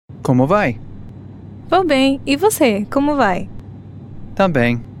Como vai? Vou bem. E você, como vai? Tá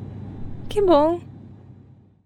bem. Que bom.